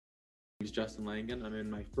Is Justin Langan. I'm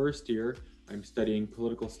in my first year. I'm studying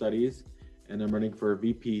political studies and I'm running for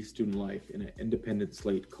VP Student Life in an independent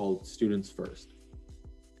slate called Students First.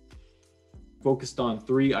 Focused on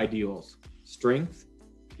three ideals: strength,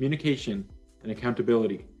 communication, and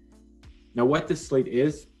accountability. Now, what this slate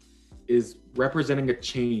is representing a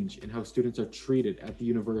change in how students are treated at the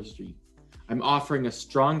university. I'm offering a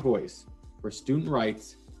strong voice for student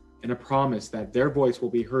rights and a promise that their voice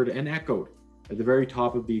will be heard and echoed at the very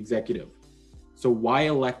top of the executive. So why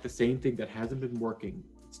elect the same thing that hasn't been working?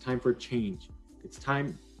 It's time for change. It's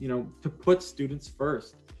time, to put students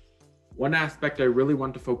first. One aspect I really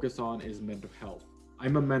want to focus on is mental health.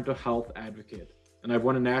 I'm a mental health advocate, and I've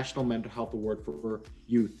won a national mental health award for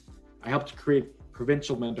youth. I helped create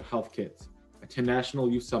provincial mental health kits, attend national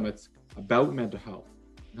youth summits about mental health,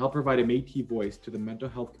 and help provide a Métis voice to the Mental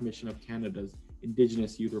Health Commission of Canada's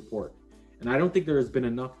Indigenous Youth Report. And I don't think there has been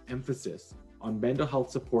enough emphasis on mental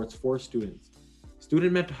health supports for students.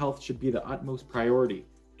 Student mental health should be the utmost priority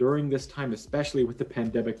during this time, especially with the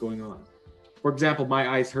pandemic going on. For example, my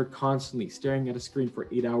eyes hurt constantly staring at a screen for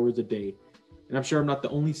 8 hours a day, and I'm sure I'm not the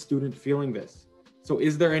only student feeling this. So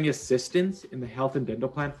is there any assistance in the health and dental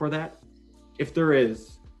plan for that? If there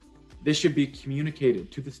is, this should be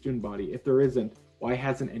communicated to the student body. If there isn't, why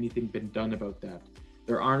hasn't anything been done about that?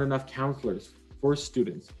 There aren't enough counselors for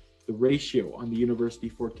students. The ratio on the University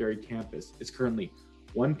Fort Garry campus is currently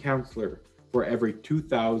one counselor for every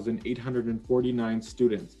 2,849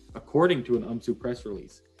 students, according to an UMSU press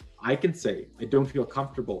release. I can say I don't feel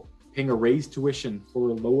comfortable paying a raised tuition for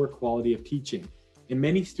a lower quality of teaching, and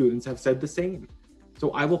many students have said the same.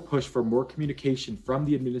 So I will push for more communication from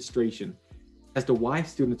the administration as to why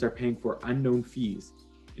students are paying for unknown fees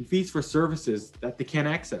and fees for services that they can't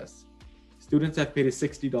access. Students have paid a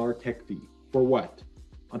 $60 tech fee. For what?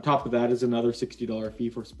 On top of that is another $60 fee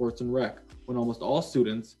for sports and rec, when almost all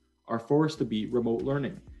students are forced to be remote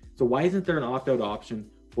learning. So why isn't there an opt-out option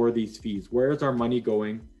for these fees? Where is our money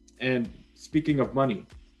going? And speaking of money,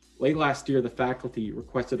 late last year, the faculty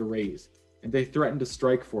requested a raise and they threatened to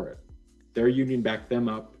strike for it. Their union backed them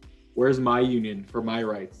up. Where's my union for my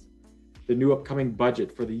rights? The new upcoming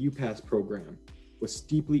budget for the UPass program was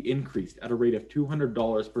steeply increased at a rate of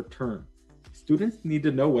 $200 per term. Students need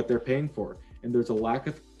to know what they're paying for, and there's a lack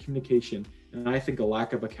of communication and I think a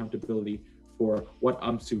lack of accountability for what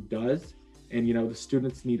UMSU does, and the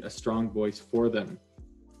students need a strong voice for them.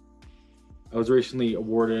 I was recently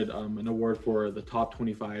awarded an award for the top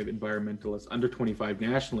 25 environmentalists under 25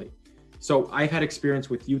 nationally. So I've had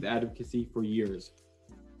experience with youth advocacy for years.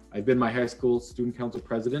 I've been my high school student council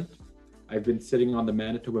president. I've been sitting on the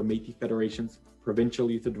Manitoba Métis Federation's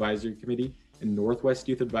Provincial Youth Advisory Committee and Northwest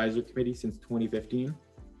Youth Advisory Committee since 2015.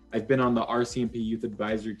 I've been on the RCMP Youth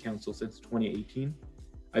Advisory Council since 2018.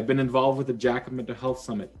 I've been involved with the Jacob Mental Health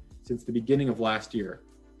Summit since the beginning of last year.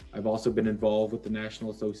 I've also been involved with the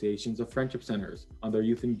National Associations of Friendship Centers on their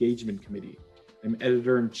Youth Engagement Committee. I'm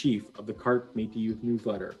editor-in-chief of the CART Métis Youth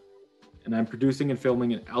newsletter, and I'm producing and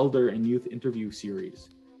filming an elder and youth interview series.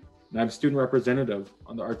 And I'm student representative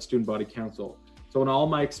on the Art Student Body Council. So in all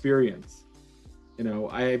my experience,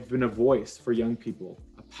 I've been a voice for young people,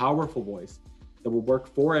 a powerful voice that will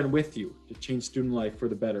work for and with you to change student life for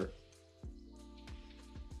the better.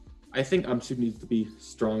 I think UMSU needs to be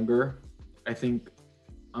stronger. I think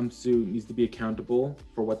UMSU needs to be accountable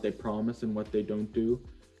for what they promise and what they don't do.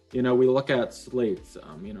 We look at slates,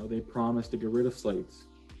 they promise to get rid of slates.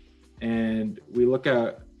 And we look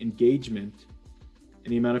at engagement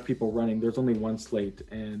and the amount of people running. There's only one slate,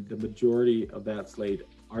 and the majority of that slate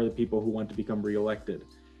are the people who want to become reelected.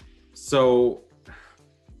 So,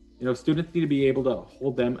 students need to be able to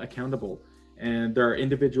hold them accountable. And there are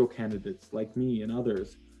individual candidates like me and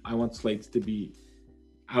others. I want slates to be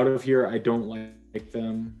out of here. I don't like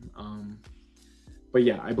them. But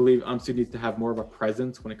yeah, I believe UMSU needs to have more of a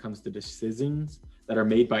presence when it comes to decisions that are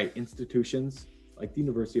made by institutions like the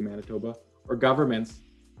University of Manitoba or governments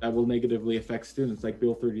that will negatively affect students, like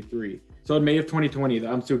Bill 33. So in May of 2020, the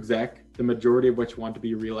UMSU exec, the majority of which want to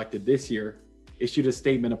be reelected this year, issued a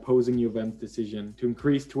statement opposing U of M's decision to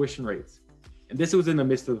increase tuition rates. And this was in the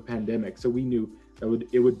midst of the pandemic, so we knew that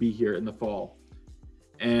it would be here in the fall.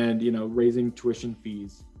 And raising tuition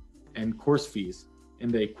fees and course fees. And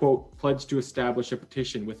they, quote, pledged to establish a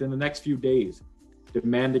petition within the next few days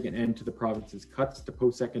demanding an end to the province's cuts to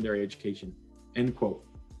post-secondary education, end quote.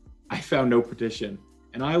 I found no petition.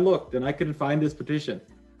 And I looked and I couldn't find this petition,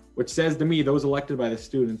 which says to me those elected by the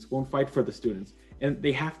students won't fight for the students, and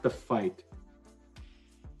they have to fight.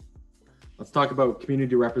 Let's talk about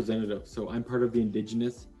community representatives. So I'm part of the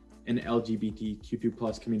Indigenous and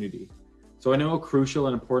LGBTQ2+ community. So I know how crucial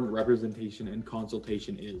and important representation and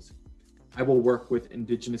consultation is. I will work with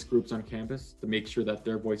Indigenous groups on campus to make sure that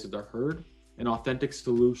their voices are heard and authentic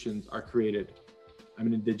solutions are created. I'm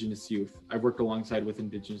an Indigenous youth. I've worked alongside with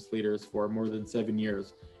Indigenous leaders for more than 7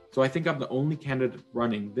 years. So I think I'm the only candidate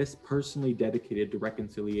running this personally dedicated to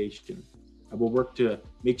reconciliation. I will work to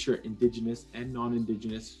make sure Indigenous and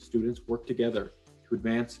non-Indigenous students work together to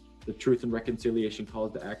advance the truth and reconciliation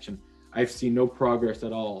calls to action. I've seen no progress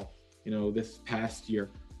at all, this past year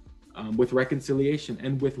with reconciliation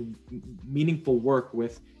and with meaningful work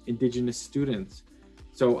with Indigenous students.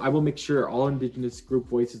 So I will make sure all Indigenous group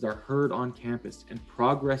voices are heard on campus and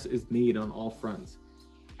progress is made on all fronts.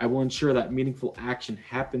 I will ensure that meaningful action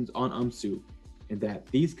happens on UMSU and that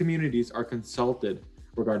these communities are consulted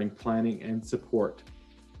regarding planning and support.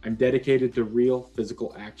 I'm dedicated to real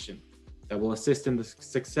physical action that will assist in the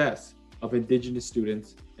success of Indigenous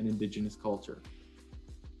students and Indigenous culture.